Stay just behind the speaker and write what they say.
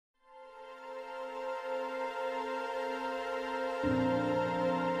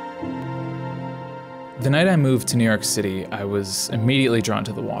The night I moved to New York City, I was immediately drawn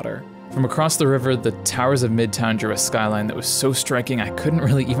to the water. From across the river, the towers of Midtown drew a skyline that was so striking I couldn't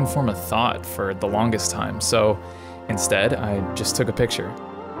really even form a thought for the longest time, so instead, I just took a picture.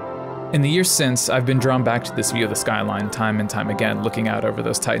 In the years since, I've been drawn back to this view of the skyline time and time again, looking out over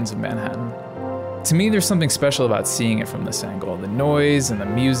those titans of Manhattan. To me, there's something special about seeing it from this angle. The noise and the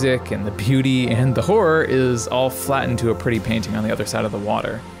music and the beauty and the horror is all flattened to a pretty painting on the other side of the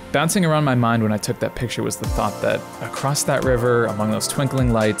water. Bouncing around my mind when I took that picture was the thought that across that river, among those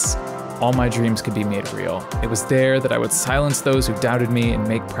twinkling lights, all my dreams could be made real. It was there that I would silence those who doubted me and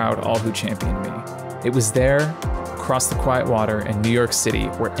make proud all who championed me. It was there, across the quiet water in New York City,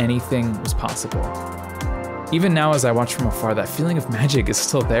 where anything was possible. Even now as I watch from afar, that feeling of magic is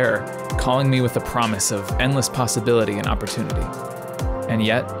still there, calling me with the promise of endless possibility and opportunity. And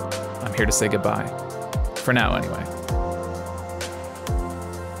yet, I'm here to say goodbye. For now, anyway.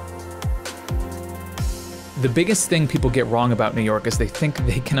 The biggest thing people get wrong about New York is they think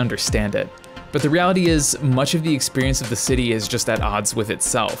they can understand it. But the reality is, much of the experience of the city is just at odds with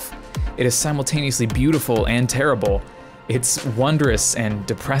itself. It is simultaneously beautiful and terrible. It's wondrous and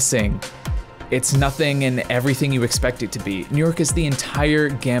depressing. It's nothing and everything you expect it to be. New York is the entire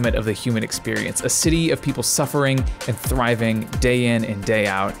gamut of the human experience, a city of people suffering and thriving day in and day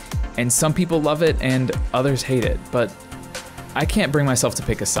out. And some people love it and others hate it, but I can't bring myself to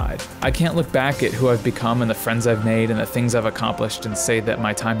pick a side. I can't look back at who I've become and the friends I've made and the things I've accomplished and say that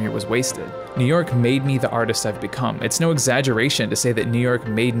my time here was wasted. New York made me the artist I've become. It's no exaggeration to say that New York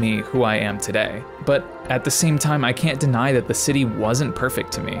made me who I am today. But at the same time, I can't deny that the city wasn't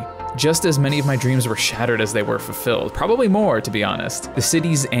perfect to me. Just as many of my dreams were shattered as they were fulfilled, probably more, to be honest. The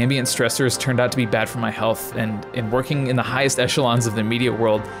city's ambient stressors turned out to be bad for my health, and in working in the highest echelons of the media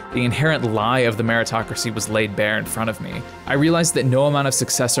world, the inherent lie of the meritocracy was laid bare in front of me. I realized that no amount of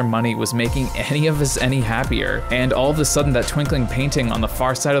success or money was making any of us any happier, and all of a sudden that twinkling painting on the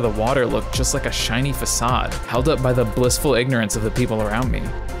far side of the water looked just like a shiny facade, held up by the blissful ignorance of the people around me.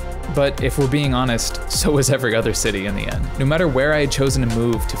 But if we're being honest, so was every other city in the end. No matter where I had chosen to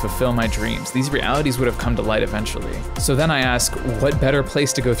move to fulfill my dreams, these realities would have come to light eventually. So then I ask, what better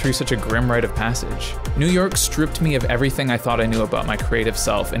place to go through such a grim rite of passage? New York stripped me of everything I thought I knew about my creative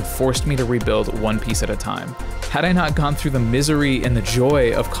self and forced me to rebuild one piece at a time. Had I not gone through the misery and the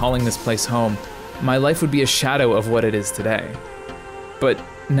joy of calling this place home, my life would be a shadow of what it is today. But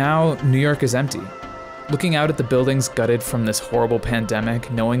now, New York is empty. Looking out at the buildings gutted from this horrible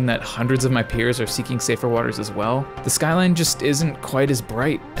pandemic, knowing that hundreds of my peers are seeking safer waters as well, the skyline just isn't quite as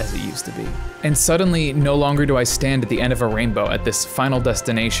bright as it used to be. And suddenly, no longer do I stand at the end of a rainbow at this final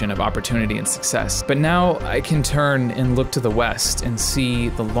destination of opportunity and success. But now I can turn and look to the west and see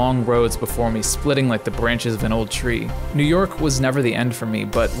the long roads before me splitting like the branches of an old tree. New York was never the end for me,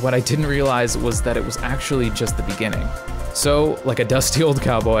 but what I didn't realize was that it was actually just the beginning. So, like a dusty old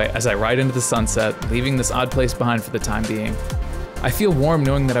cowboy, as I ride into the sunset, leaving this odd place behind for the time being, I feel warm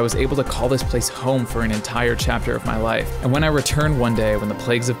knowing that I was able to call this place home for an entire chapter of my life. And when I return one day, when the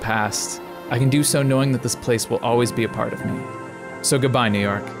plagues have passed, I can do so knowing that this place will always be a part of me. So goodbye, New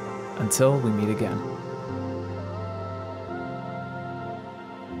York, until we meet again.